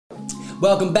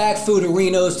Welcome back,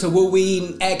 Foodarinos, to what we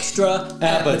eating extra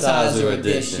Appetizer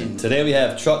edition. Today we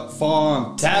have Truck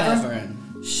Farm Tavern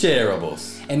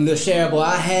Shareables. And the shareable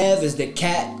I have is the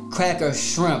cat cracker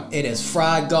shrimp. It is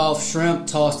fried Gulf shrimp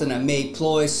tossed in a made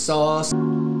ploy sauce.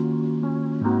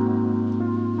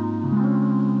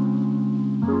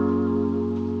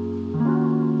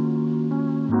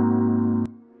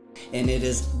 And it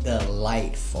is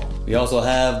delightful. We also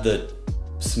have the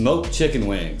smoked chicken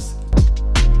wings.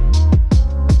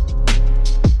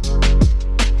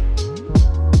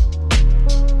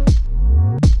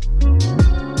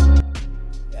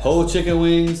 Whole chicken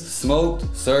wings, smoked,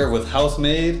 served with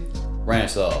house-made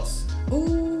ranch sauce.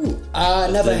 Ooh, I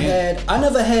never had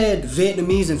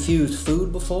Vietnamese infused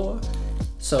food before,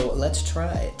 so let's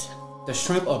try it. The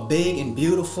shrimp are big and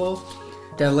beautiful.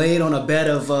 They're laid on a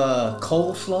bed of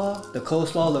coleslaw. The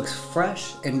coleslaw looks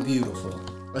fresh and beautiful.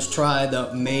 Let's try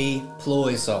the May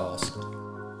ploy sauce.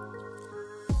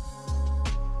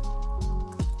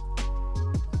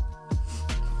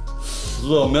 It's a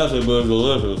little messy, but it's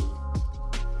delicious.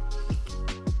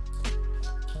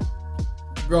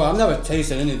 Bro, I've never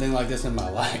tasted anything like this in my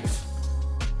life.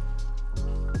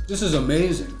 This is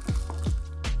amazing.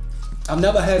 I've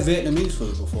never had Vietnamese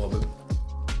food before, but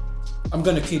I'm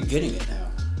gonna keep getting it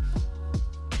now.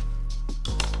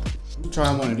 I'm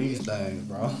trying one of these things,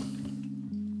 bro.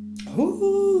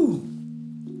 Ooh.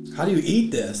 How do you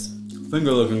eat this?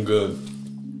 Finger looking good.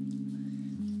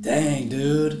 Dang,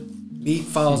 dude. Meat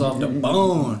falls off the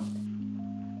bone.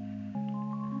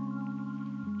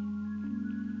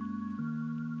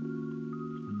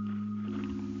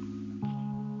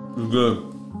 It's good.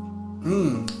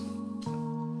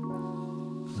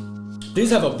 These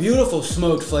have a beautiful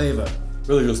smoked flavor.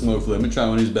 Really good smoke flavor. Let me try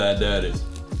one of these Bad Daddies.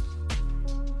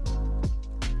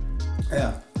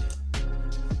 Yeah.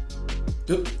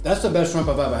 Dude, that's the best shrimp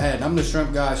I've ever had. I'm the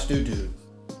shrimp guy stew dude.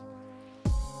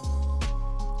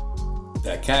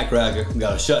 That cat cracker.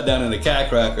 Got a shutdown in the cat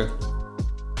cracker.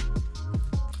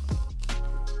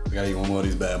 I gotta eat one more of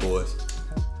these bad boys.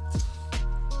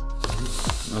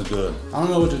 That's good. I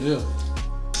don't know what to do.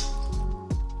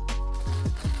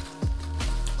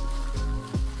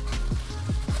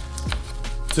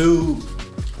 Two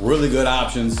really good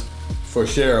options for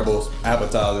shareables,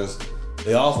 appetizers.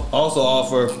 They also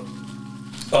offer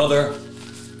other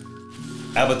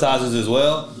appetizers as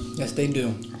well. Yes, they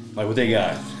do. Like what they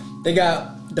got? They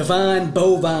got divine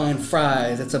bovine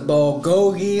fries. It's a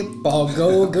bulgogi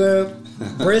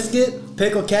brisket,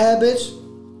 pickled cabbage,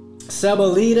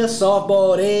 cebolita,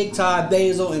 soft-boiled egg, Thai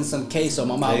basil, and some queso.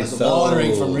 My mouth is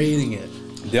watering from reading it.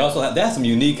 They have some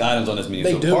unique items on this menu.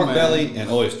 They do, pork man. belly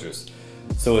and oysters.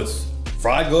 So it's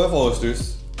fried Gulf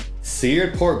oysters,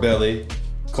 seared pork belly,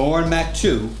 corn mac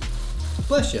chew.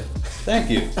 Bless you. Thank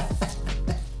you.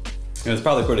 And it's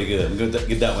probably pretty good. I'm gonna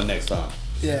get that one next time.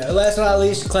 Yeah, last but not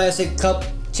least, classic cup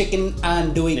chicken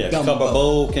andouille gumbo. Cup or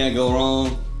bowl, can't go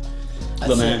wrong.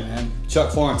 That's it, man.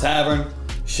 Truck Farm Tavern,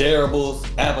 shareables,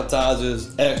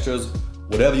 appetizers, extras,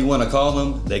 whatever you want to call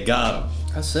them, they got them.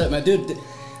 That's it, man. Dude,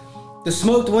 the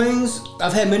smoked wings,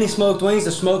 I've had many smoked wings.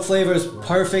 The smoke flavor is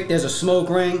perfect. There's a smoke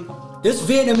ring. This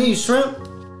Vietnamese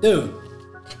shrimp, dude,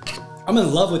 I'm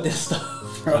in love with this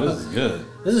stuff, bro. This is good.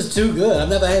 This is too good. I've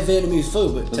never had Vietnamese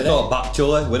food, but today. It's called bok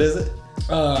choy. What is it?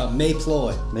 May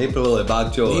ploy. May ploy,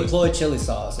 bok choy. May ploy chili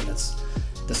sauce, and it's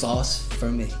the sauce for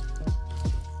me.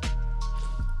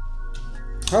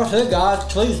 That's it, guys.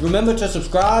 Please remember to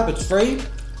subscribe. It's free.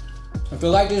 If you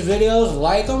like these videos,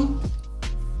 like them.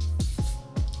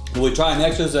 We're trying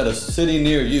extras that are sitting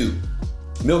near you.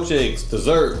 Milkshakes,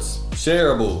 desserts,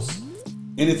 shareables.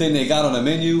 Anything they got on the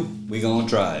menu, we gonna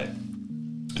try it.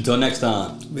 Until next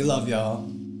time. We love y'all.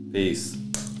 Peace.